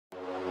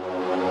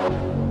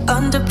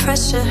under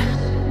pressure,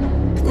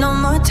 no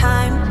more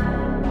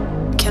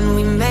time. Can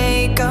we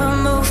make a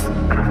move?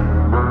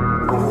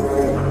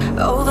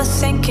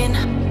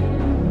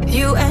 Overthinking,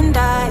 you and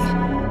I.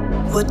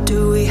 What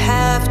do we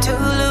have to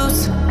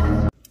lose?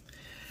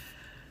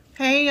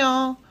 Hey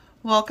y'all,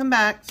 welcome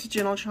back to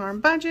Gentle Charm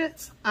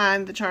Budgets.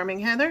 I'm the Charming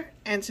Heather,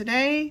 and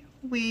today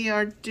we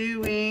are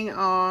doing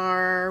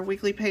our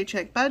weekly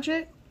paycheck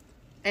budget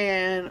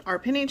and our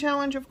penny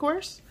challenge, of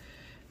course.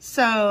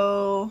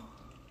 So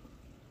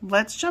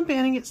let's jump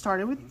in and get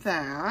started with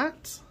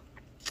that.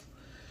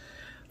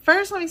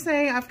 First, let me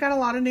say I've got a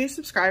lot of new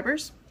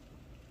subscribers,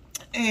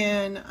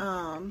 and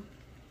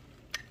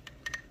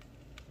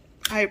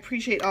I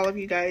appreciate all of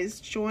you guys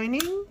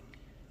joining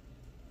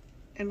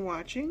and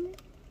watching.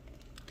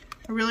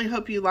 I really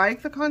hope you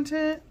like the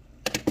content.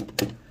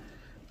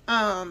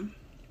 And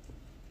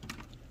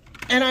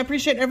I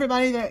appreciate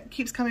everybody that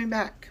keeps coming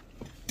back.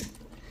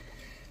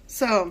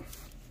 So,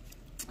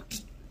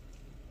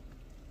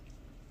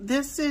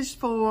 this is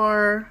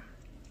for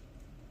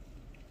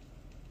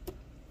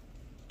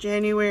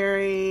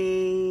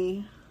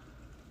January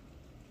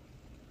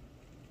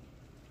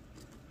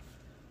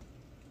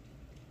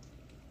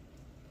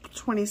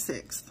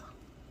 26th. I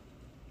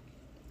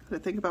had to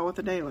think about what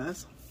the day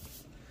was.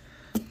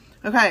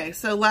 Okay,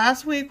 so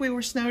last week we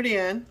were snowed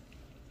in.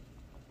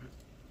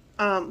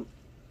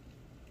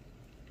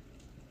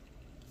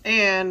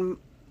 And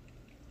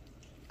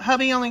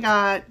hubby only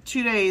got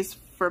 2 days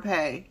for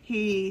pay.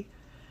 He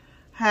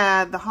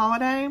had the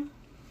holiday.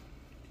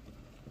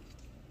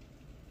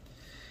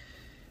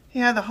 He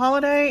had the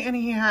holiday, and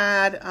he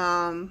had,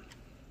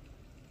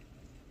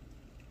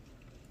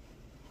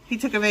 he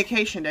took a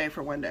vacation day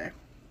for 1 day.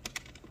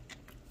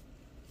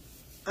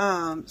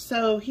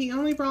 So he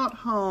only brought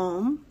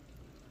home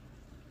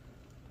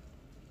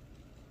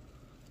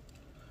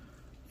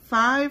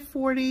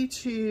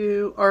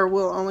 $542, or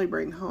will only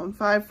bring home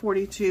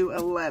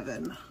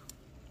 $542.11,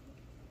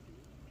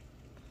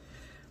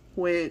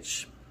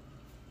 which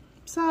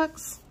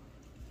sucks.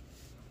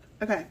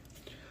 Okay,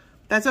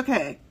 that's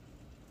okay.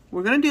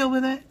 We're gonna deal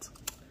with it.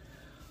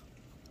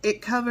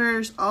 It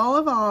covers all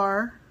of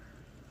our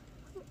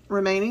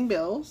remaining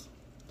bills.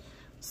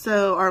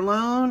 So our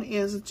loan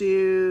is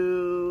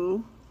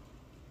due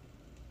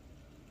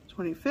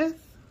 25th.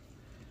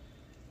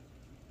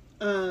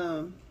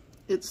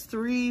 It's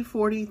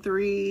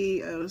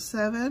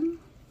 $343.07.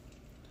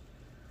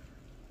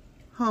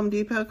 Home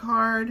Depot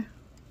card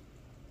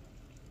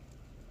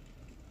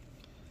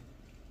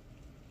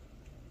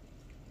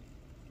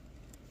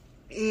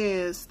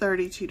is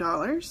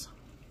 $32.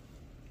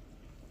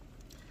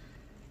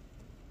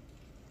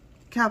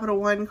 Capital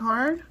One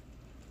card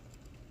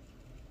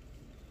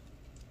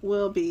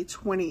will be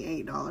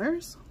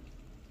 $28.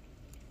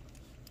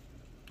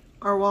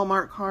 Our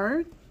Walmart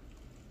card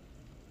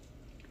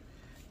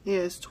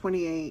is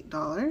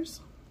 $28.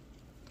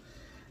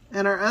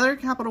 And our other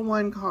Capital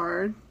One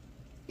card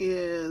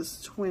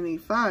is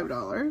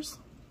 $25.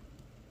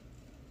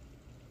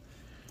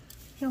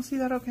 Y'all see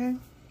that okay?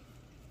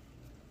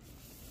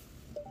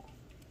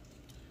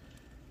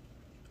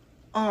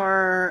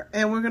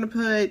 And we're gonna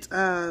put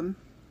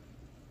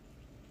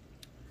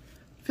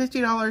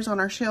 $50 on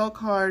our Shell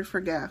card for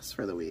gas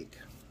for the week.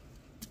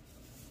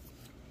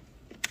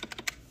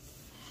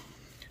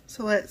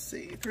 So let's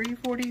see,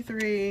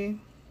 343,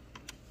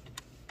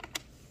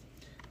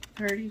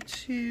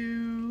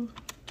 32,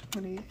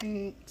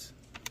 28.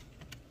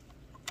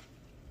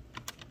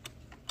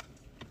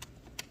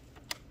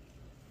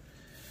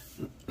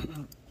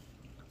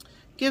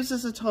 Gives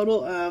us a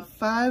total of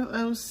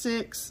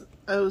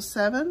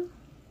 $506.07.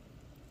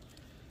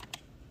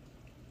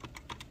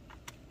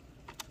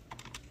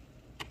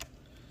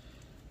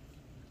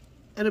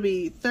 It'll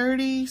be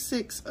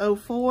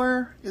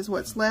 $36.04 is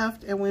what's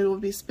left, and we will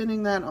be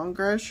spending that on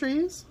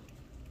groceries.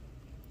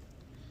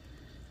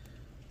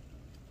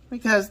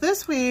 Because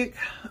this week,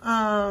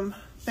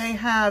 they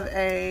have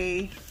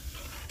a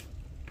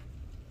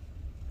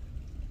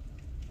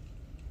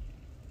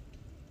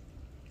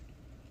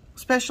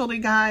specialty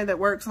guy that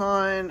works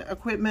on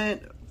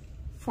equipment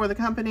for the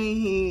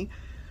company.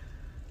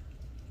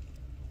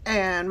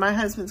 And my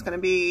husband's going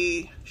to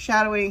be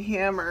shadowing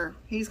him, or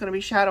he's going to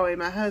be shadowing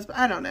my husband.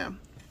 I don't know.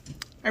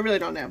 I really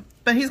don't know.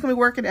 But he's going to be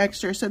working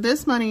extra. So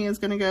this money is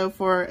going to go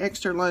for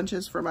extra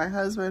lunches for my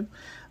husband.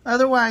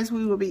 Otherwise,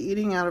 we will be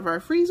eating out of our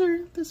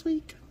freezer this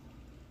week.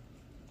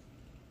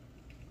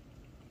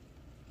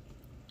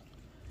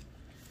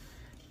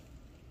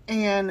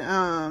 And,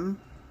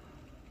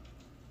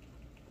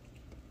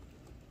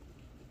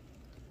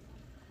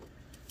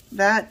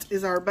 that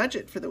is our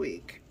budget for the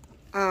week.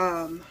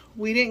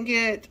 We didn't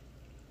get,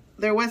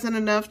 there wasn't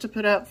enough to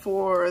put up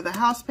for the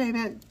house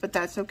payment, but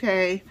that's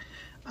okay.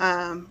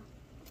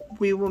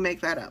 We will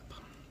make that up,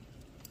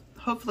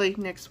 hopefully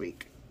next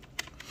week.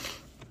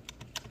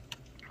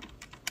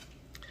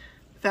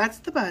 That's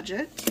the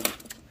budget.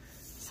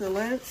 So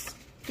let's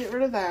get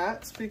rid of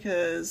that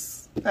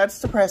because that's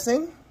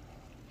depressing.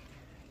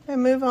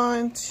 And move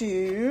on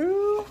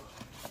to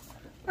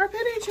our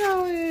penny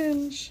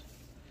challenge.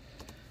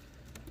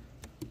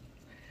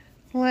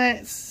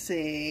 Let's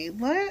see.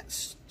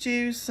 Let's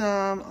do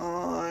some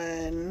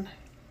on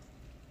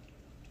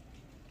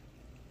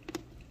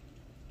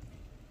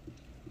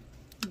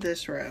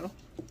this row.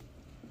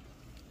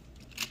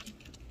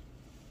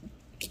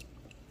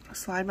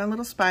 Slide my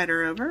little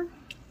spider over.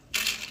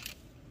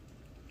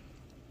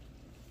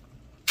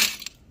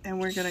 And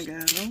we're gonna go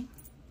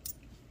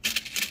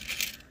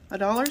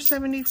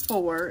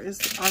 $1.74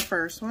 is our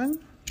first one.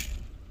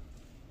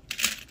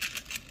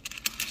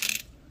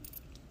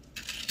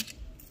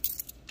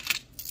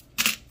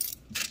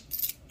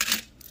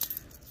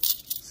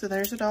 So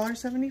there's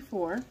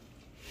 $1.74.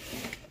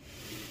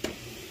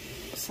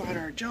 Slide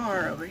our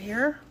jar over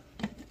here.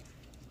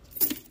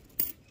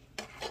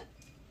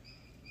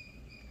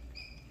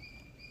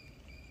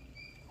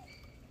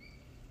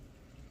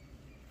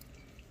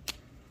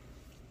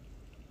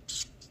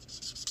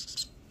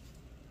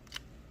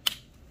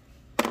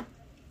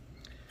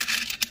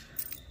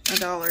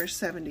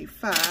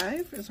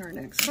 $1.75 is our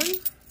next one.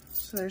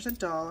 So there's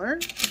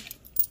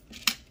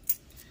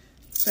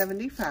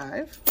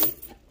 $1.75.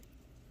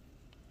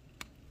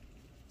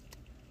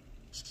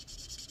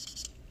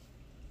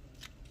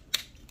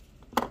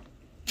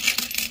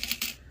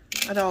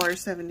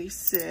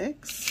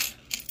 $1.76.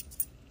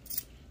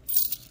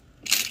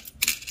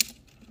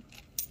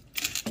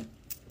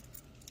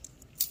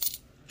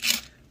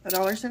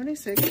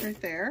 $1.76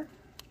 right there.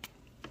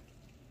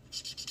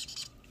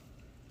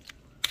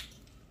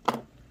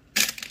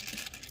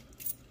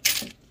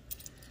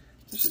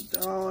 There's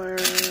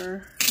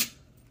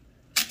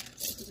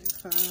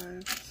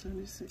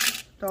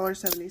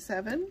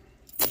 $1.77.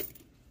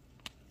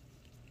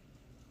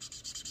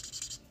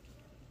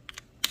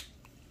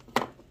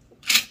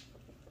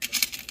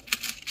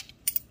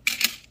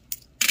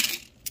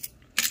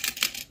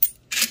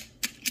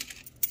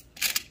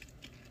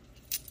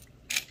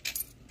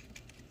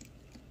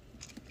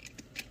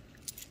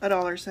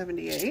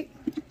 $1.78.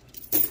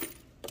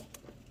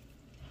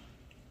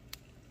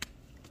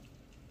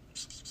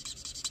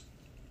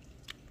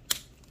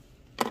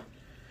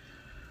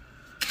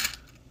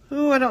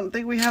 Oh, I don't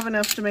think we have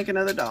enough to make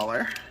another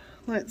dollar.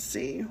 Let's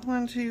see.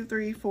 1, 2,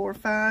 3, 4,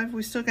 5.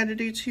 We still got to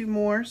do 2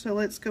 more. So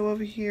let's go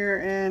over here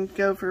and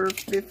go for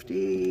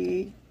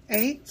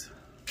 58.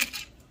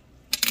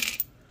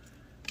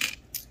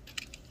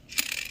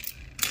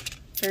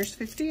 There's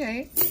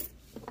 58.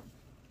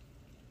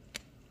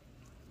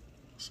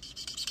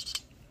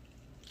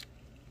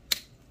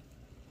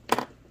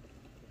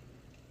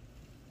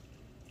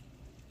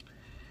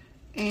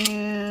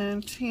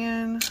 And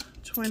 10,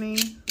 20,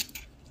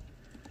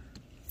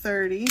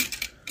 30,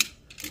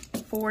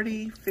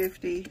 40,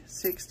 50,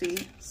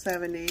 60,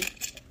 70,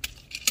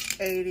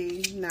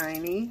 80,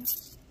 90,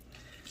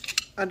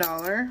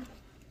 $1,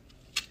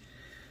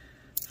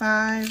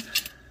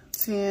 5,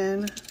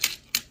 10,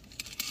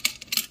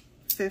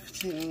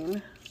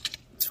 15,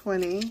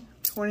 20,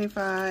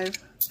 25,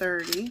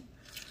 30,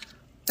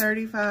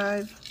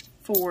 35,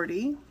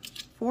 40,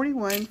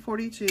 41,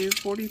 42,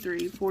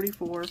 43,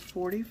 44,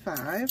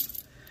 45,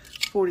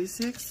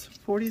 46,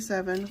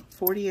 47,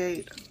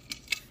 48,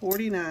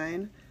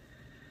 49,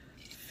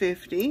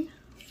 50,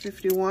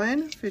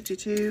 51,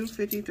 52,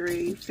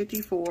 53,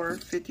 54,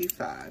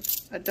 55.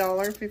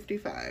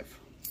 $1.55.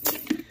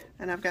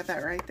 And I've got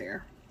that right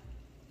there.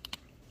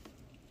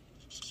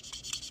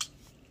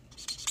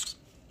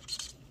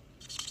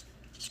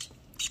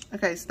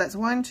 Okay, so that's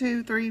 1,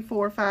 2, 3,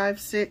 4, 5,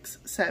 6,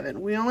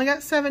 7. We only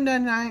got 7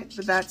 done tonight,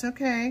 but that's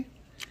okay.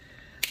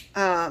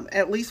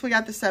 At least we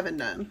got the 7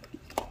 done.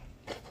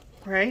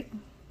 Right?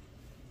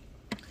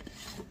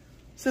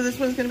 So this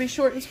one's going to be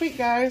short and sweet,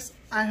 guys.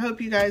 I hope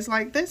you guys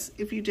like this.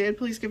 If you did,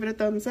 please give it a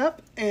thumbs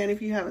up. And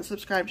if you haven't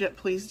subscribed yet,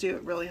 please do.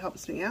 It really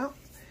helps me out.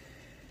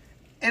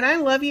 And I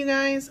love you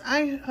guys.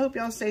 I hope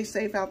y'all stay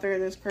safe out there in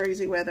this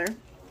crazy weather.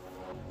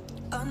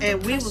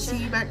 And we will see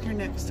you back here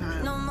next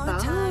time.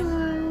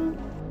 Bye.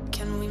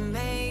 Can we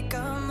make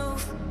a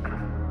move?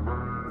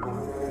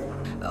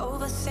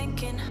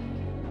 Overthinking,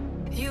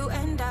 you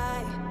and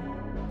I.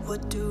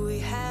 What do we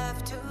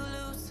have to lose?